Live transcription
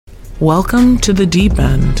Welcome to The Deep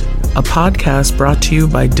End, a podcast brought to you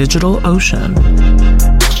by DigitalOcean.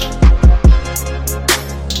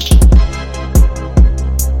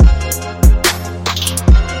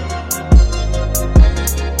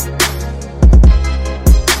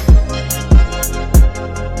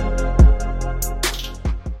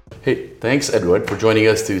 Hey, thanks Edward for joining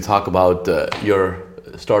us to talk about your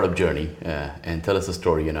startup journey and tell us the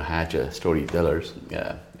story, Hatch Storytellers.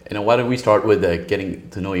 Why don't we start with getting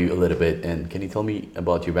to know you a little bit, and can you tell me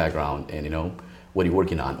about your background and what you're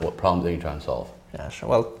working on, what problems are you trying to solve? Yeah, sure.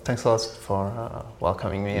 Well, thanks a lot for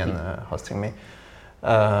welcoming me and hosting me.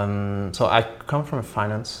 So I come from a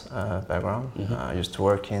finance background. I used to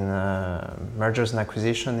work in mergers and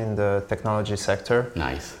acquisition in the technology sector.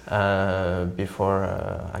 Nice. Before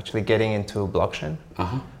actually getting into blockchain.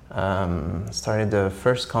 Started the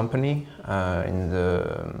first company in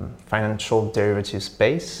the financial derivative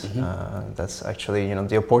space. That's actually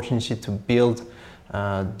the opportunity to build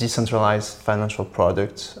decentralized financial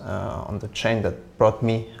products on the chain that brought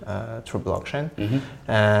me through blockchain.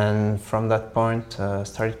 And from that point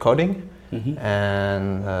started coding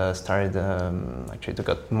and started actually to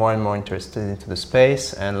get more and more interested into the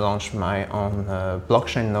space and launched my own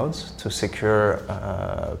blockchain nodes to secure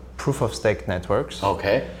proof of stake networks.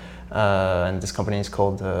 Okay. And this company is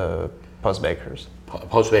called Postbakers.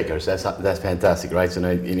 Postbakers, that's fantastic, right? So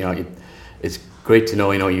it's great to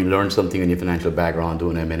know you learned something in your financial background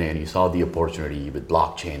doing M&A, and you saw the opportunity with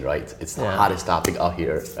blockchain, right? It's the hottest topic out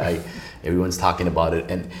here, right? Everyone's talking about it,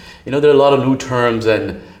 and there are a lot of new terms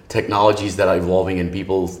and technologies that are evolving, and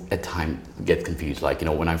people at times get confused. Like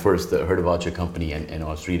when I first heard about your company and I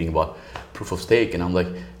was reading about proof of stake, and I'm like,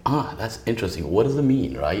 that's interesting. What does it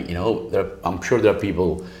mean, right? I'm sure there are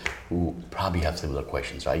people who probably have similar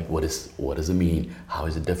questions, right? What does it mean? How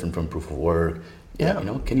is it different from proof of work?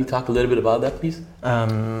 Can you talk a little bit about that, please?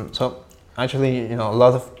 So actually, a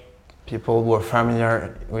lot of people who are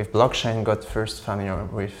familiar with blockchain got first familiar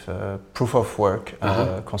with proof of work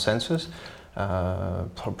consensus.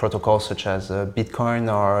 Protocols such as Bitcoin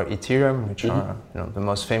or Ethereum, which are the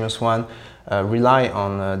most famous one, rely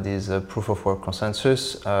on this proof of work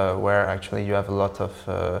consensus, where actually you have a lot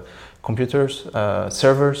of computers,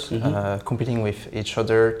 servers competing with each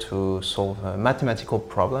other to solve mathematical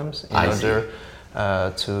problems in order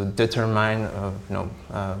to determine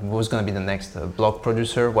who's going to be the next block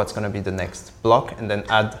producer, what's going to be the next block, and then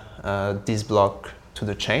add this block to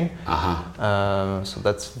the chain. So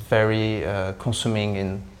that's very consuming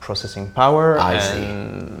in processing power,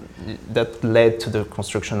 and that led to the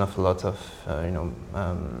construction of a lot of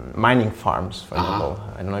mining farms, for example.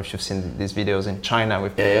 I don't know if you've seen these videos in China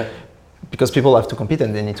with because people have to compete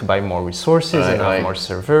and they need to buy more resources and have more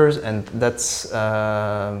servers, and that's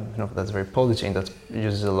that's very polluting. That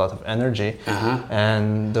uses a lot of energy,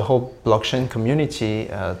 and the whole blockchain community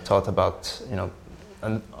thought about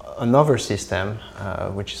another system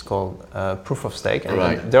which is called proof of stake,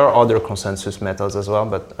 and there are other consensus methods as well,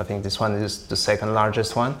 but I think this one is the second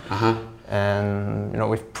largest one. And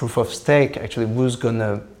with proof of stake, actually who's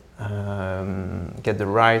gonna get the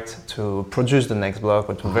right to produce the next block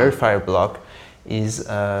or to verify a block is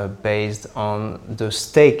based on the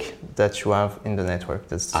stake that you have in the network.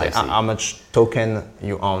 That's how much token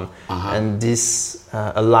you own. And this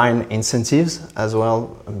align incentives as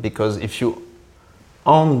well, because if you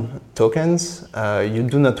own tokens, you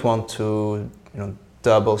do not want to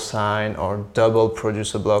double sign or double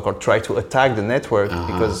produce a block or try to attack the network,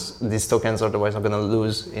 because these tokens otherwise are going to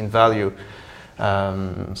lose in value.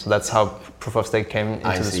 So that's how proof of stake came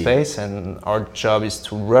into the space, and our job is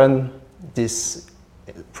to run this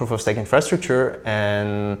proof of stake infrastructure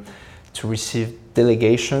and to receive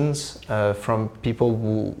delegations from people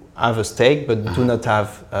who have a stake but do not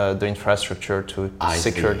have the infrastructure to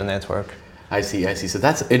secure the network. I see. So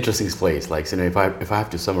that's an interesting place. Like, if I have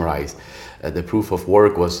to summarize, the proof of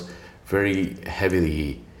work was very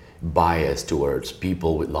heavily biased towards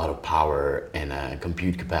people with a lot of power and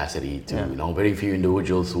compute capacity to, very few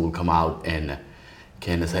individuals who will come out and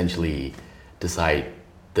can essentially decide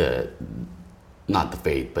not the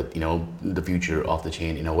fate, but the future of the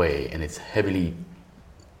chain in a way, and it's heavily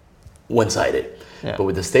one-sided. But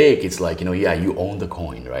with the stake, it's like, you own the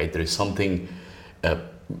coin, right? There is something, a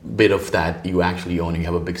bit of that you actually own, you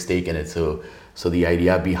have a big stake in it, so the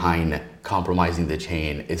idea behind compromising the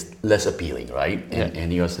chain is less appealing, right?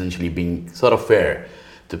 And you're essentially being sort of fair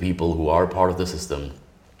to people who are part of the system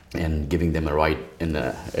and giving them a right and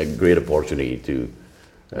a great opportunity to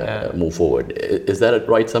move forward. Is that a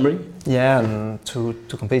right summary? Yeah, and to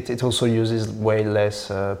complete, it also uses way less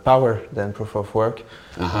power than proof of work.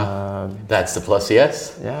 That's the plus,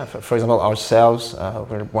 yes? Yeah, for example, ourselves,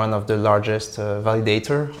 we're one of the largest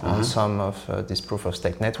validator on some of these proof of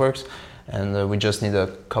stake networks. And we just need a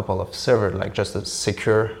couple of servers, like just a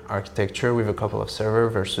secure architecture with a couple of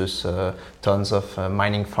servers versus tons of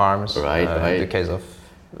mining farms right. in the case of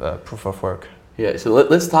proof of work. Yeah, so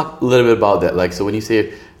let's talk a little bit about that. Like, so when you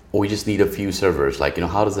say we just need a few servers, like,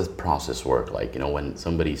 how does this process work? Like, when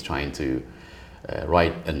somebody's trying to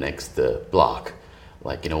write a next block,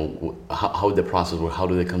 like, how the process work, how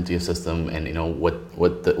do they come to your system, and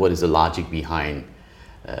what is the logic behind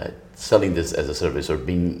selling this as a service or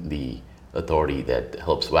being the authority that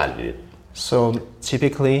helps validate it? So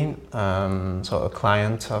typically, a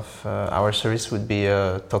client of our service would be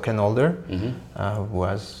a token holder who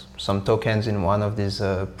has some tokens in one of these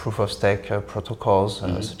proof of stake protocols,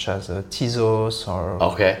 such as Tezos or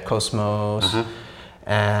Cosmos,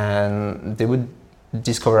 and they would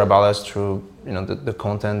discover about us through the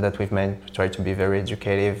content that we've made, try to be very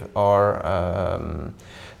educative, or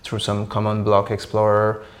through some common block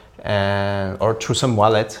explorer. Or through some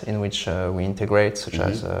wallet in which we integrate, such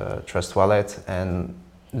as Trust Wallet, and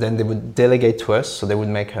then they would delegate to us. So they would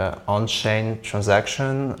make an on-chain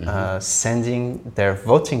transaction, sending their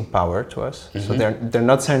voting power to us. So they're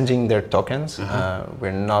not sending their tokens.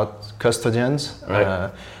 We're not custodians.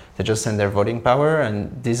 Right. They just send their voting power,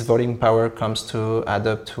 and this voting power comes to add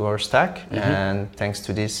up to our stack. And thanks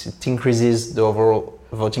to this, it increases the overall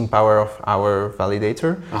voting power of our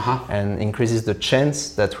validator and increases the chance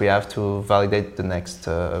that we have to validate the next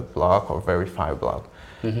block or verify block.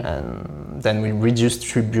 And then we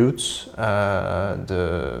redistribute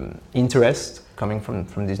the interest coming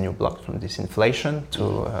from this new block, from this inflation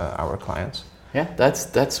to our clients. Yeah,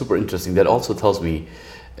 that's super interesting. That also tells me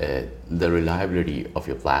the reliability of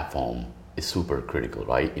your platform is super critical,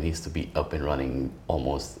 right? It needs to be up and running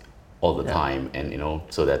almost all the time, and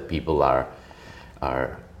so that people are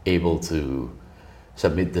able to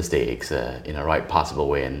submit the stakes in a right possible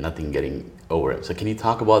way and nothing getting over it. So can you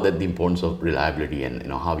talk about that, the importance of reliability, and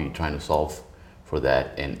how you're trying to solve for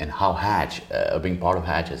that, and how Hatch, being part of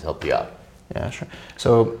Hatch, has helped you out? Yeah, sure.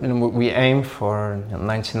 So we aim for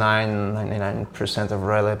 99% of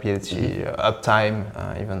reliability, uptime,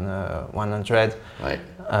 even 100. Right.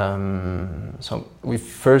 So we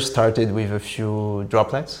first started with a few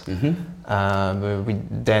droplets. But we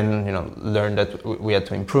then learned that we had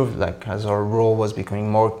to improve, like as our role was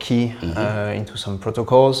becoming more key into some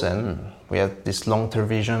protocols, and we had this long-term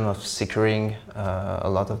vision of securing a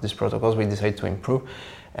lot of these protocols. We decided to improve.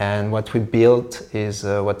 And what we built is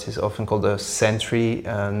what is often called a Sentry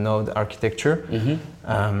node architecture.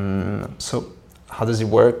 So how does it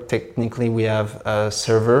work? Technically, we have a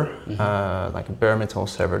server, like a bare metal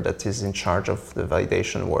server, that is in charge of the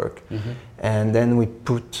validation work. And then we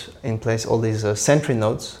put in place all these Sentry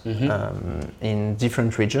nodes in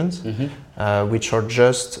different regions, which are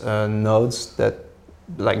just nodes that,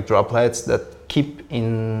 like droplets, that keep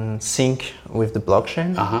in sync with the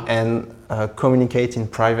blockchain and communicate in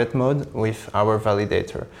private mode with our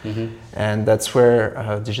validator. And that's where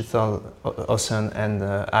DigitalOcean and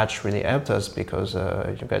Hatch really helped us, because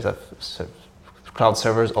you guys have cloud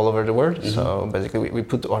servers all over the world. So basically we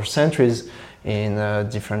put our sentries in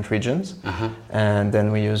different regions, and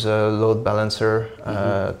then we use a load balancer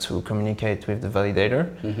to communicate with the validator.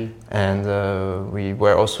 And we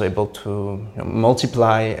were also able to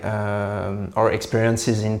multiply our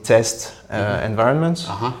experiences in test environments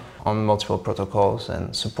on multiple protocols,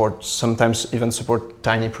 and sometimes even support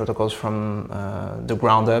tiny protocols from the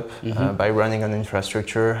ground up by running an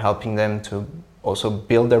infrastructure, helping them to also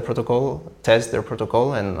build their protocol, test their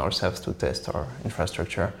protocol, and ourselves to test our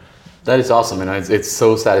infrastructure. That is awesome, and it's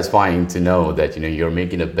so satisfying to know that you're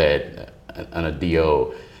making a bet on a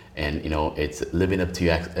DO, and it's living up to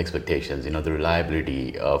your expectations. The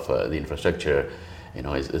reliability of the infrastructure,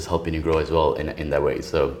 is helping you grow as well in that way.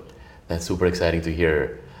 So that's super exciting to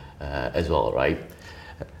hear as well, right?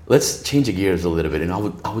 Let's change the gears a little bit, and I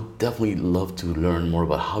would definitely love to learn more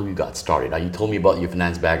about how you got started. You told me about your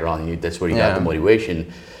finance background, and that's where you got the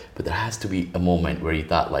motivation, but there has to be a moment where you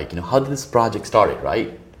thought, like, how did this project started,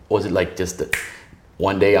 right? Was it like just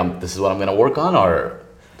one day, this is what I'm going to work on, or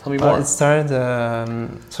tell me more? It started,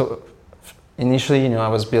 so initially, I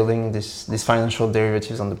was building these financial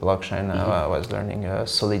derivatives on the blockchain. I was learning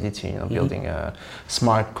Solidity, building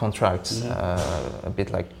smart contracts, a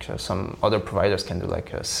bit like some other providers can do,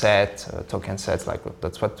 like a set, token sets. Like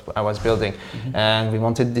that's what I was building, and we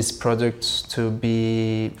wanted this product to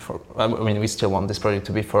be for. I mean, we still want this product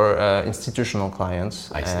to be for institutional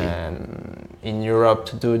clients. I see. And in Europe,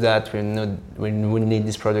 to do that, we need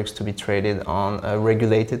these products to be traded on a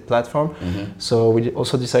regulated platform. So we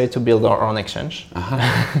also decided to build our own exchange.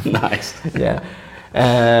 Nice. Yeah.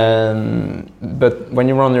 But when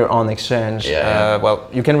you run your own exchange, well,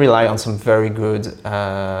 you can rely on some very good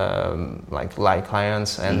like live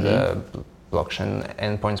clients and blockchain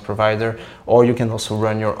endpoints provider, or you can also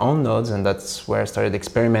run your own nodes, and that's where I started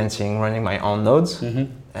experimenting, running my own nodes.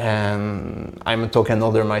 And I'm a token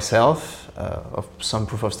holder myself of some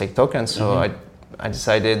proof of stake tokens, so I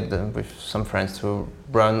decided with some friends to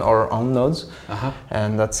run our own nodes,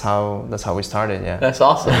 and that's how we started. Yeah, that's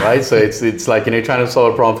awesome, right? So it's like you're trying to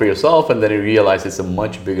solve a problem for yourself, and then you realize it's a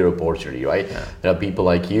much bigger opportunity, right? Yeah. There are people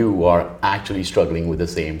like you who are actually struggling with the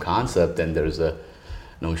same concept, and there's a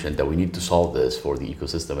notion that we need to solve this for the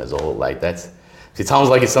ecosystem as a whole. Like it sounds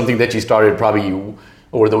like it's something that you started probably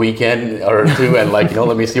over the weekend or two, and like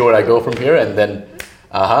let me see where I go from here, and then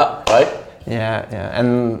right? Yeah,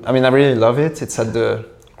 and I mean I really love it. It's at the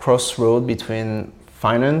crossroad between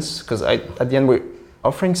finance, because at the end we're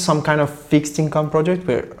offering some kind of fixed income project.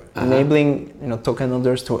 We're enabling token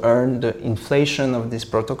holders to earn the inflation of this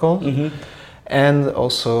protocol, and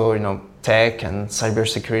also tech and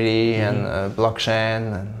cybersecurity and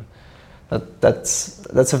blockchain, and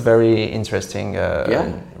that's a very interesting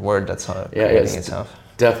word that's creating itself.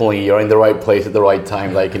 Definitely, you're in the right place at the right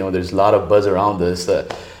time. Like there's a lot of buzz around this,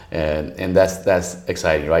 and that's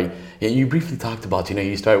exciting, right? And you briefly talked about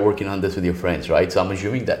you started working on this with your friends, right? So I'm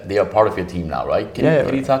assuming that they are part of your team now, right?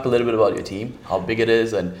 Can you talk a little bit about your team, how big it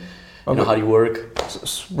is, and how do you work?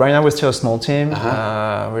 Right now we're still a small team.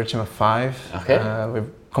 We're a team of 5. Okay. We're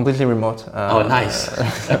completely remote. Nice.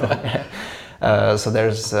 So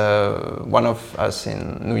there's one of us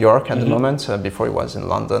in New York at the moment. Before he was in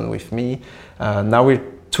London with me. Now we're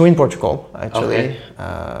 2 in Portugal, actually. Okay.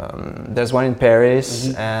 There's one in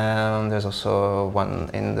Paris, and there's also one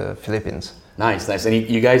in the Philippines. Nice. And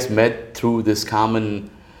you guys met through this common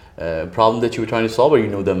problem that you were trying to solve, or you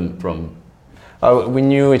know them from? We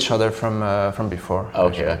knew each other from before.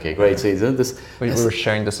 Okay, great. So isn't this? We were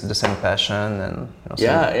sharing the same passion and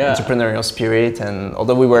entrepreneurial spirit, and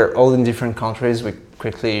although we were all in different countries, we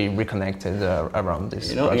quickly reconnected around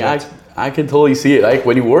this project. I can totally see it. Like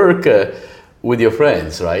when you work with your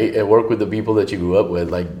friends, right, and work with the people that you grew up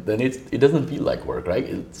with, like then it doesn't feel like work, right?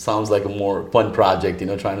 It sounds like a more fun project,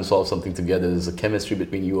 trying to solve something together. There's a chemistry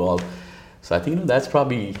between you all. So I think that's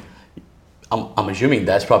probably. I'm assuming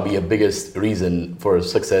that's probably a biggest reason for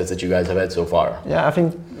success that you guys have had so far. Yeah, I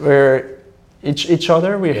think we're each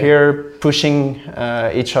other. We're here pushing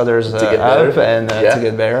each other's up and to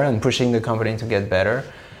get better, and pushing the company to get better.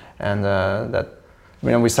 And that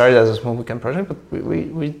we started as a small weekend project, but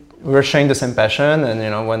we were sharing the same passion.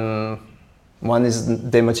 And when one is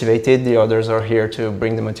demotivated, the others are here to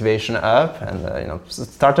bring the motivation up. And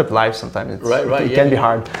startup life sometimes it can be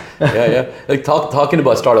hard. Like talking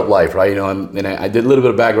about startup life, right? And I did a little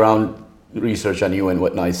bit of background research on you and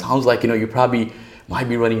whatnot. It sounds like you probably might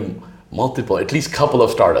be running multiple, at least couple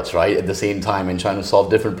of startups, right, at the same time, and trying to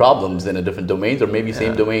solve different problems in a different domains, or maybe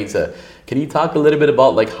same domains. Can you talk a little bit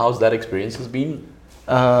about like how's that experience has been?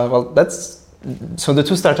 So the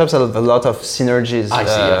 2 startups have a lot of synergies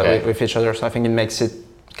with each other, so I think it makes it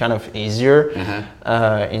kind of easier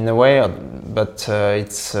in a way, but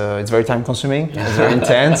it's very time consuming, it's very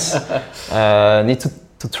intense, need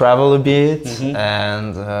to travel a bit,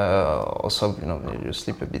 and also you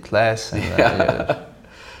sleep a bit less. And,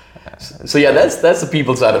 So that's the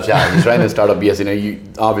people side of challenges, right? In a startup, yes, you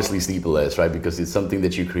obviously sleep less, right? Because it's something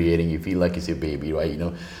that you're creating. You feel like it's your baby, right?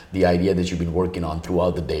 The idea that you've been working on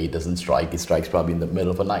throughout the day doesn't strike. It strikes probably in the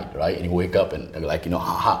middle of the night, right? And you wake up and like, I know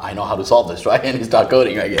how to solve this, right? And you start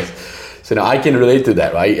coding, I guess. So now I can relate to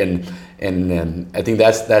that, right? And I think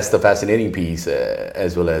that's the fascinating piece,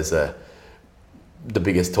 as well as the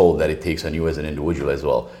biggest toll that it takes on you as an individual as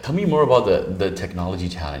well. Tell me more about the technology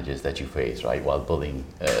challenges that you face, right, while building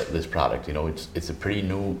this product. It's a pretty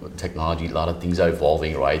new technology. A lot of things are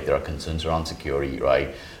evolving, right? There are concerns around security,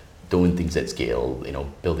 right? Doing things at scale,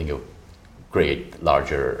 building a great,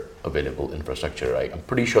 larger available infrastructure, right? I'm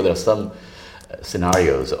pretty sure there are some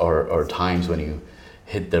scenarios or times when you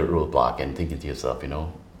hit the roadblock and thinking to yourself,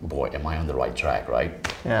 boy, am I on the right track, right?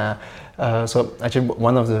 Yeah. So actually,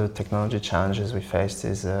 one of the technology challenges we faced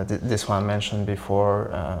is this one I mentioned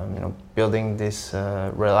before. Building this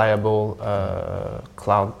reliable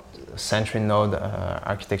cloud-centric node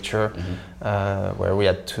architecture, where we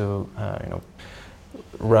had to,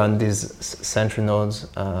 run these central nodes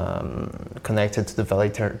connected to the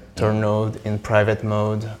validator node in private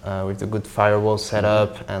mode with a good firewall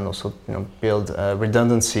setup, and also build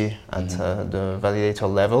redundancy at the validator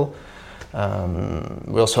level.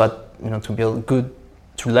 We also had to build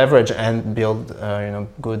to leverage and build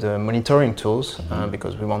good monitoring tools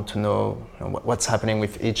because we want to know what's happening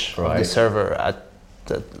with each of the server at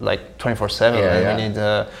like 24/7, and we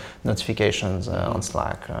need notifications on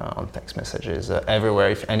Slack, on text messages, everywhere.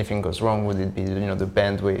 If anything goes wrong, would it be the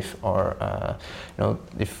bandwidth, or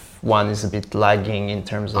if one is a bit lagging in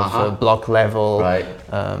terms of block level,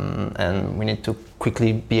 and we need to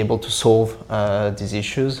quickly be able to solve these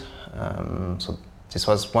issues. So this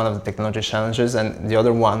was one of the technology challenges, and the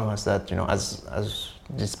other one was that as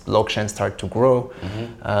these blockchains start to grow,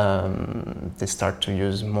 they start to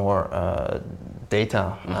use more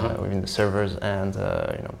data within the servers, and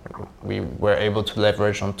we were able to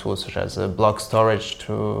leverage on tools such as block storage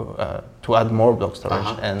to add more block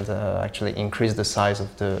storage and actually increase the size of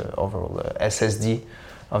the overall SSD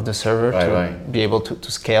of the server to be able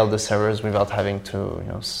to scale the servers without having to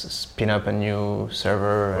spin up a new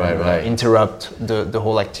server and interrupt the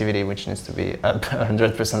whole activity, which needs to be up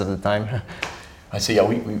 100% of the time. I see. Yeah,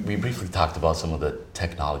 we briefly talked about some of the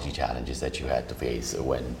technology challenges that you had to face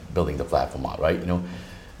when building the platform out, right?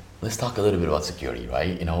 Let's talk a little bit about security,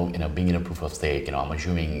 right? Being in a proof of stake, I'm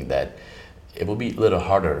assuming that it will be a little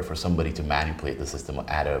harder for somebody to manipulate the system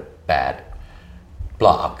at a bad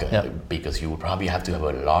block because you would probably have to have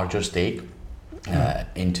a larger stake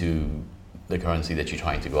into the currency that you're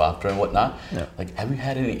trying to go after and whatnot. Yeah. Like, have you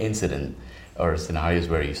had any incident or scenarios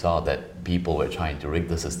where you saw that people were trying to rig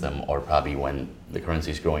the system, or probably when the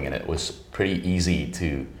currency is growing and it was pretty easy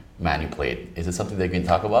to manipulate? Is it something that you can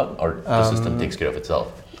talk about, or the system takes care of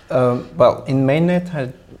itself? Well, in mainnet,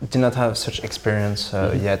 I did not have such experience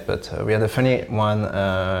yet, but we had a funny one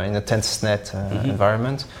in a testnet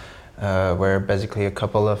environment where basically a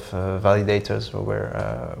couple of validators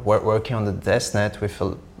were working on the testnet with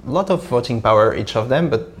a lot of voting power, each of them,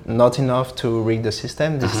 but not enough to rig the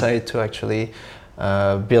system. Decided to actually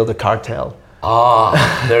build a cartel.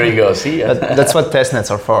 There you go. See, that's what testnets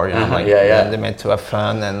are for. They're meant to have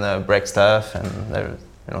fun and break stuff, and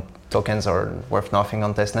tokens are worth nothing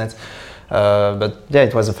on testnets. But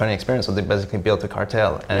it was a funny experience. So they basically built a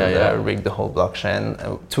cartel and rigged the whole blockchain,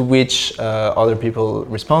 to which other people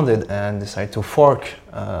responded and decided to fork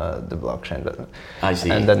the blockchain. But, I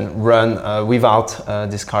see. And then run without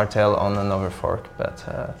this cartel on another fork. But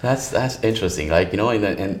that's interesting. Like,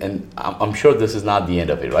 and I'm sure this is not the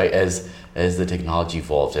end of it, right? As the technology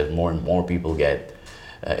evolves, as more and more people get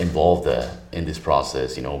involved in this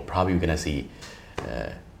process, probably we're gonna see.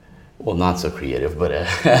 Well, not so creative, but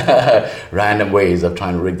random ways of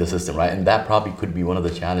trying to rig the system, right? And that probably could be one of the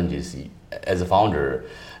challenges as a founder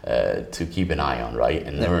to keep an eye on, right?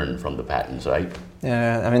 And learn from the patterns, right?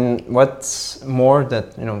 Yeah, I mean, what's more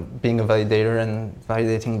that, being a validator and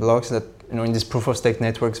validating blocks, that, in these proof of stake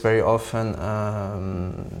networks, very often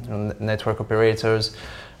network operators,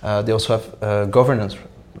 they also have governance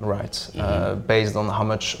rights based on how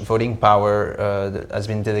much voting power has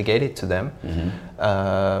been delegated to them.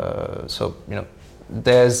 So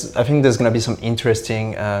I think there's going to be some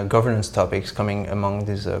interesting governance topics coming among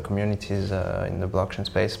these communities in the blockchain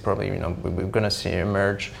space. Probably we're going to see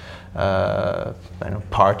emerge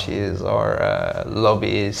parties or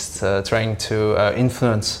lobbyists trying to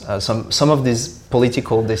influence some of these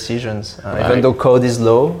political decisions. Even though code is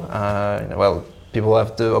low, people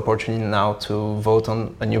have the opportunity now to vote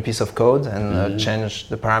on a new piece of code and change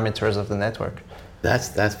the parameters of the network.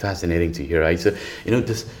 That's fascinating to hear, right? So,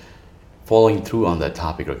 just following through on that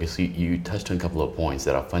topic, okay, so you touched on a couple of points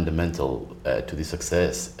that are fundamental to the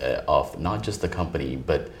success of not just the company,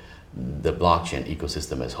 but the blockchain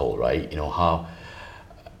ecosystem as a whole, right?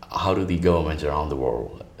 How do the governments around the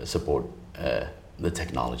world support the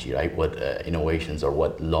technology, right? What innovations or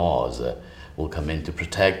what laws will come in to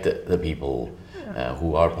protect the people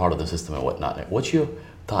who are part of the system and whatnot? What's your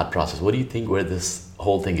thought process? What do you think where this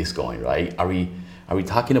whole thing is going, right? Are we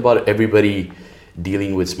talking about everybody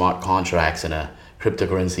dealing with smart contracts and a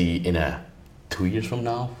cryptocurrency in 2 years from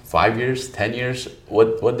now, 5 years, 10 years?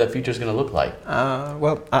 What that future is going to look like?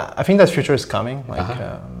 I think that future is coming.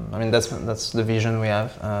 I mean, that's the vision we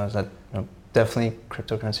have. That definitely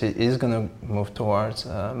cryptocurrency is going to move towards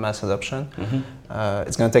mass adoption.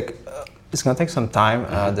 It's going to take It's going to take some time.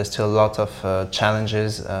 There's still a lot of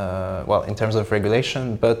challenges, well, in terms of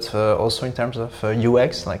regulation, but also in terms of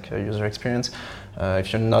UX, like user experience.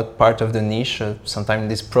 If you're not part of the niche, sometimes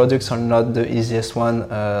these products are not the easiest one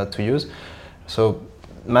to use. So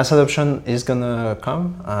mass adoption is going to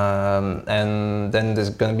come, and then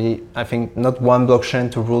there's going to be, I think, not one blockchain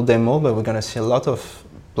to rule them all, but we're going to see a lot of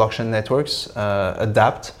blockchain networks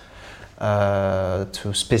adapt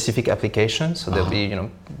to specific applications. So there'll be,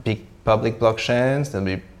 big public blockchains. There'll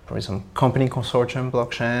be probably some company consortium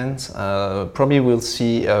blockchains. Probably we'll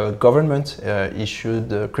see government issued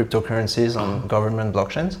cryptocurrencies on government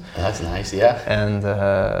blockchains. That's nice, yeah.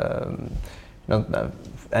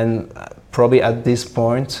 And probably at this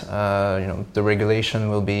point, the regulation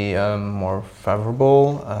will be more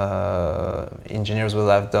favorable. Engineers will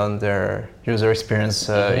have done their user experience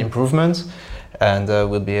improvements, and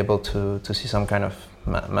we'll be able to see some kind of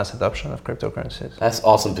mass adoption of cryptocurrencies. That's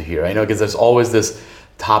awesome to hear. I know, because there's always this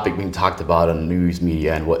topic being talked about on news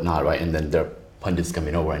media and whatnot, right? And then there are pundits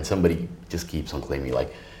coming over, and somebody just keeps on claiming,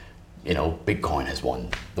 like, Bitcoin has won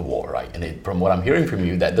the war, right? And from what I'm hearing from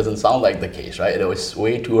you, that doesn't sound like the case, right? It was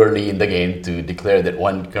way too early in the game to declare that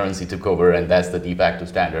one currency took over and that's the de facto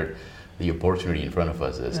standard. The opportunity in front of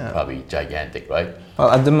us is probably gigantic, right? Well,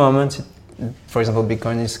 at the moment, for example,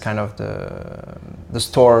 Bitcoin is kind of the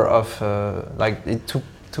store of, it took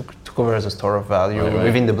over as a store of value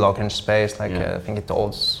within the blockchain space. I think it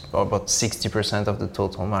holds about 60% of the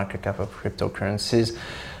total market cap of cryptocurrencies.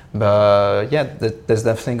 But there's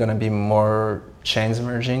definitely going to be more chains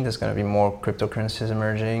emerging. There's going to be more cryptocurrencies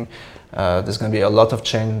emerging. There's going to be a lot of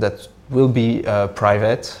chains that will be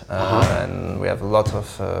private, and we have a lot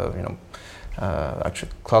of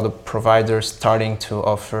actually cloud providers starting to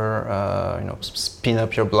offer spin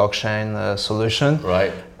up your blockchain solution.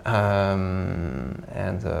 Right. I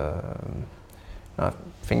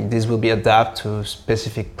think this will be adapted to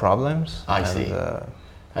specific problems. I see.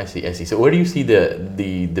 So where do you see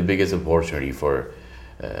the biggest opportunity for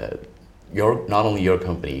not only your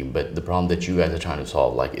company, but the problem that you guys are trying to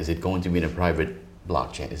solve? Like, is it going to be in a private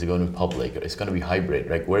blockchain? Is it going to be public? Or is it going to be hybrid?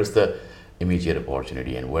 Right? Where's the immediate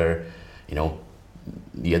opportunity, and where,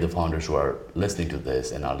 the other founders who are listening to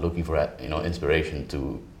this and are looking for inspiration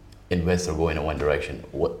to invest or go in one direction,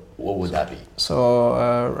 what would that be? So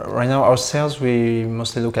right now, our sales, we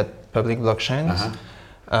mostly look at public blockchains.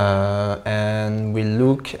 And we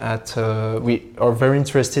look at, we are very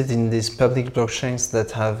interested in these public blockchains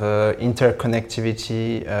that have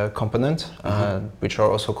interconnectivity component, which are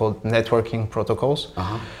also called networking protocols.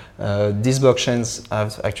 These blockchains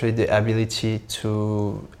have actually the ability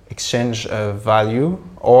to exchange value,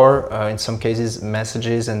 or in some cases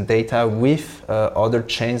messages and data with other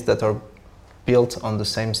chains that are built on the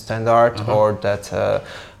same standard, or that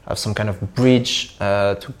have some kind of bridge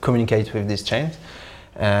to communicate with these chains.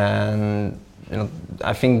 And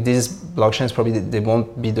I think these blockchains probably they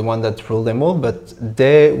won't be the one that rule them all, but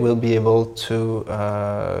they will be able to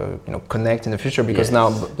connect in the future, because now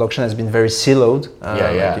blockchain has been very siloed.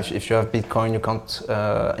 Like if you have Bitcoin, you can't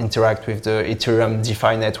interact with the Ethereum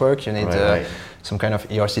DeFi network. You need some kind of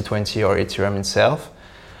ERC20 or Ethereum itself.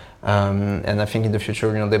 And I think in the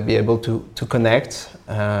future, they'll be able to connect,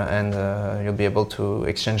 and you'll be able to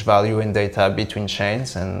exchange value and data between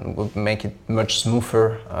chains, and will make it much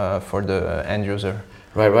smoother for the end user.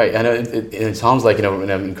 Right. And it sounds like,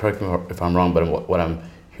 and correct me if I'm wrong, but what I'm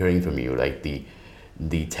hearing from you, like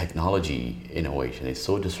the technology innovation is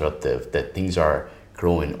so disruptive that things are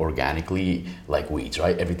growing organically like weeds,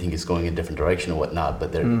 right? Everything is going in a different direction and whatnot,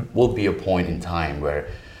 but there will be a point in time where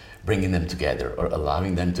bringing them together or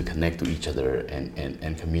allowing them to connect to each other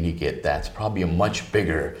and communicate, that's probably a much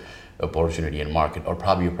bigger opportunity in market, or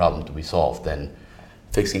probably a problem to be solved than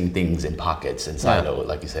fixing things in pockets and silo,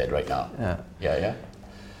 like you said right now. Yeah.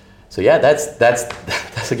 So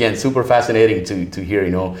that's again super fascinating to hear,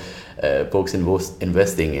 folks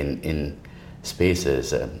investing in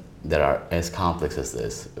spaces that are as complex as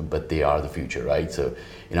this, but they are the future, right? So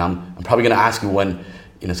I'm probably going to ask you one.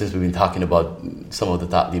 Since we've been talking about some of the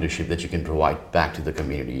thought leadership that you can provide back to the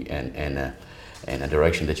community and a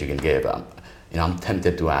direction that you can give, I'm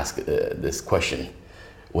tempted to ask this question.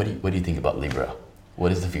 What do you think about Libra?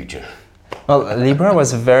 What is the future? Well, Libra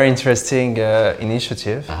was a very interesting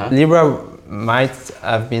initiative. Libra might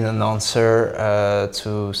have been an answer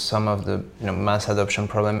to some of the mass adoption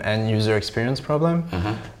problem and user experience problem,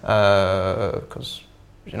 because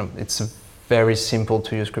it's very simple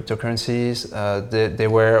to use cryptocurrencies. They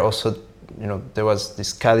were also there was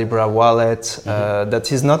this Calibra wallet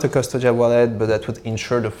that is not a custodial wallet, but that would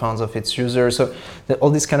insure the funds of its users. So all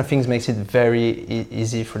these kind of things makes it very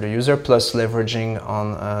easy for the user, plus leveraging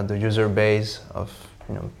on the user base of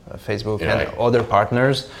Facebook and other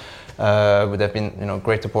partners would have been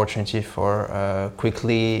great opportunity for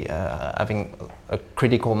quickly having a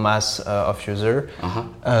critical mass of user.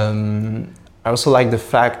 I also like the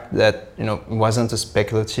fact that it wasn't a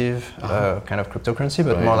speculative kind of cryptocurrency,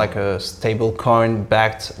 but more like a stable coin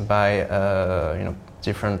backed by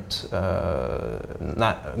different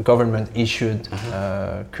government issued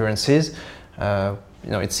currencies.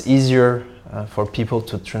 It's easier for people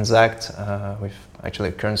to transact with actually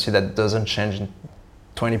a currency that doesn't change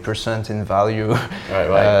 20% in value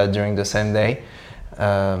during the same day.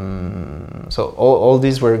 So all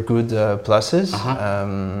these were good pluses.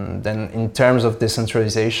 Then in terms of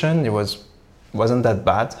decentralization, it wasn't that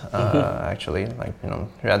bad actually. Like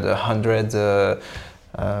we had 100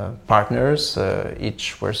 partners.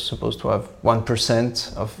 Each were supposed to have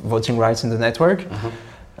 1% of voting rights in the network.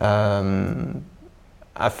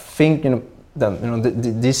 I think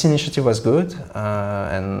this initiative was good,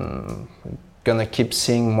 and gonna keep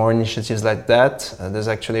seeing more initiatives like that. There's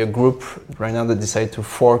actually a group right now that decided to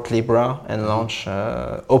fork Libra and launch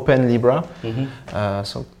Open Libra.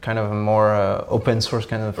 So kind of a more open source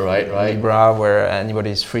kind of Libra where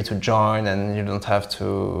anybody is free to join and you don't have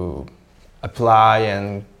to apply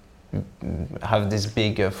and have this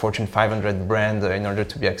big Fortune 500 brand in order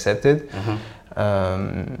to be accepted.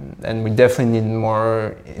 And we definitely need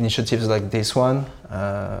more initiatives like this one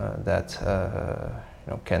that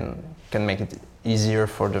can make it easier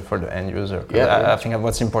for the end user. I think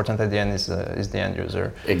what's important at the end is the end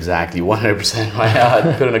user. Exactly, 100%.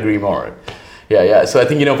 I couldn't agree more. Yeah. So I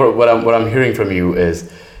think for what I'm hearing from you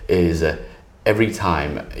is every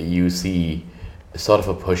time you see sort of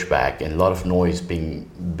a pushback and a lot of noise being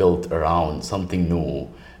built around something new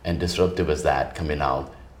and disruptive as that coming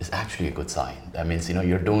out is actually a good sign. That means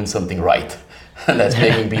you're doing something right that's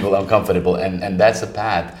making people uncomfortable, and that's a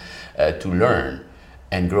path to learn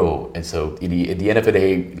and grow. And so at the end of the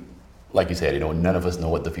day, like you said, none of us know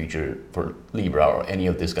what the future for Libra or any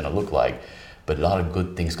of this is going to look like, but a lot of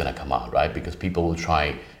good things going to come out, right? Because people will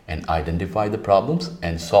try and identify the problems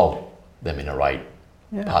and solve them in the right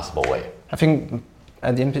possible way. I think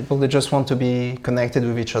at the end, people, they just want to be connected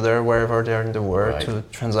with each other wherever they're in the world, to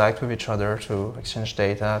transact with each other, to exchange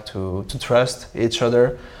data, to trust each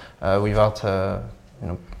other without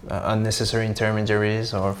unnecessary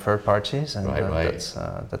intermediaries or third parties, and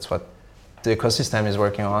that's what the ecosystem is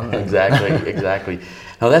working on. Exactly.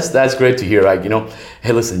 Now that's great to hear. Right?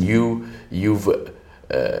 Hey, listen, you've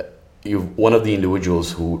one of the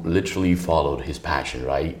individuals who literally followed his passion,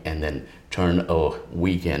 right, and then turned a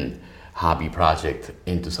weekend hobby project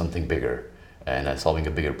into something bigger and solving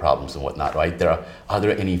a bigger problems and whatnot, right? Are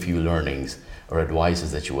there any few learnings or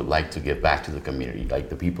advices that you would like to give back to the community, like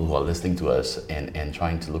the people who are listening to us and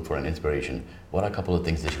trying to look for an inspiration? What are a couple of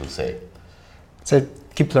things that you would say? So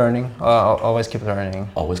keep learning. Always keep learning.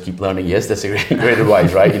 Always keep learning. Yes, that's a great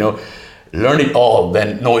advice, right? Learn it all,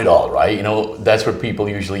 then know it all, right? That's where people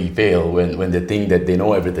usually fail when they think that they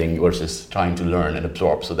know everything versus trying to learn and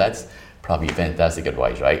absorb. So that's probably fantastic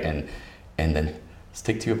advice, right? And then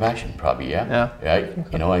stick to your passion, probably, right?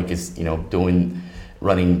 I guess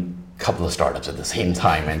running a couple of startups at the same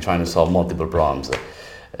time and trying to solve multiple problems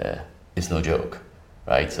is no joke,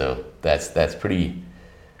 right? So that's pretty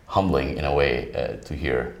humbling in a way to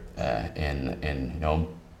hear. And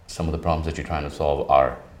some of the problems that you're trying to solve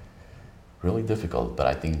are really difficult, but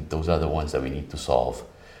I think those are the ones that we need to solve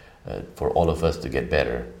for all of us to get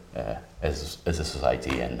better as a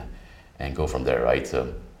society and go from there, right?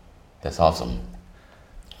 So that's awesome.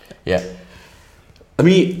 Yeah.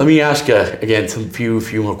 Let me ask again some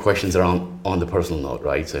few more questions around on the personal note,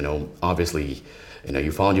 right? So obviously,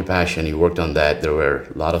 you found your passion, you worked on that. There were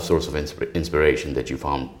a lot of sources of inspiration that you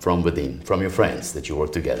found from within, from your friends that you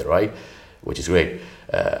worked together, right? Which is great.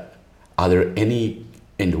 Are there any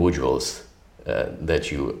individuals that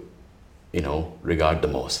you regard the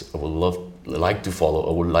most, or would like to follow,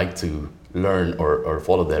 or would like to learn or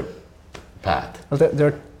follow their path? Well, there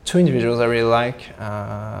are two individuals I really like.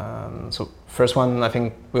 So first one, I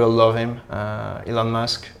think we all love him, Elon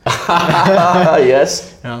Musk.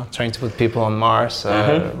 Yes. Trying to put people on Mars,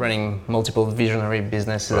 running multiple visionary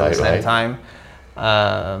businesses at the same time.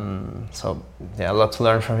 So a lot to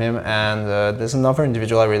learn from him. And there's another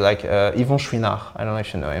individual I really like, Yvon Chouinard. I don't know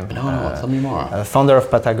if you know him. No, tell me more. Founder of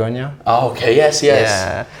Patagonia. Oh, okay. Yes.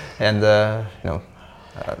 Yeah, and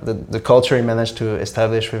the culture he managed to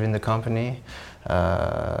establish within the company,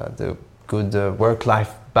 the good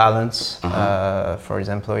work-life balance for his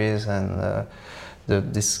employees, and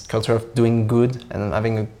this culture of doing good and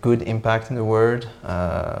having a good impact in the world,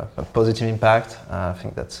 a positive impact. I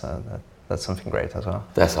think that's something great as well.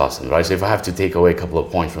 That's awesome, right? So if I have to take away a couple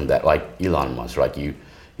of points from that, like Elon Musk, right? You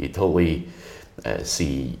totally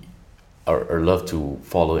see or love to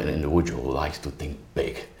follow an individual who likes to think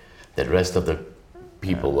big. The rest of the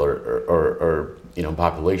people or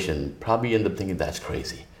population probably end up thinking that's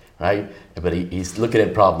crazy, right? But he's looking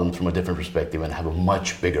at problems from a different perspective and have a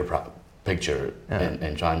much bigger picture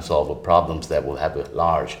and try and solve problems that will have a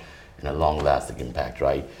large and a long-lasting impact,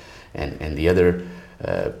 right? And the other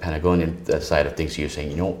Patagonian side of things, you're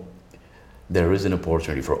saying, there is an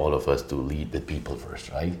opportunity for all of us to lead with people first,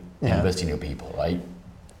 right? Yeah. Invest in your people, right?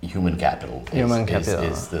 Human capital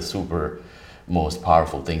is the super most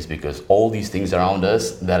powerful things, because all these things around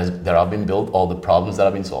us that have been built, all the problems that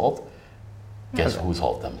have been solved, guess who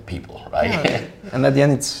solved them? People, right? Yeah. And at the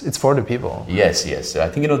end, it's for the people. Yes. So I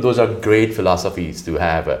think those are great philosophies to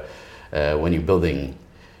have when you're building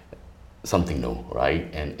something new, right?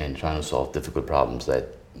 And trying to solve difficult problems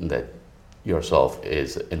that yourself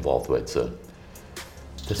is involved with. So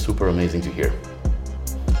that's super amazing to hear.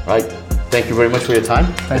 Right? Thank you very much for your time.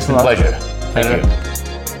 Thanks it's been a pleasure. Thank you.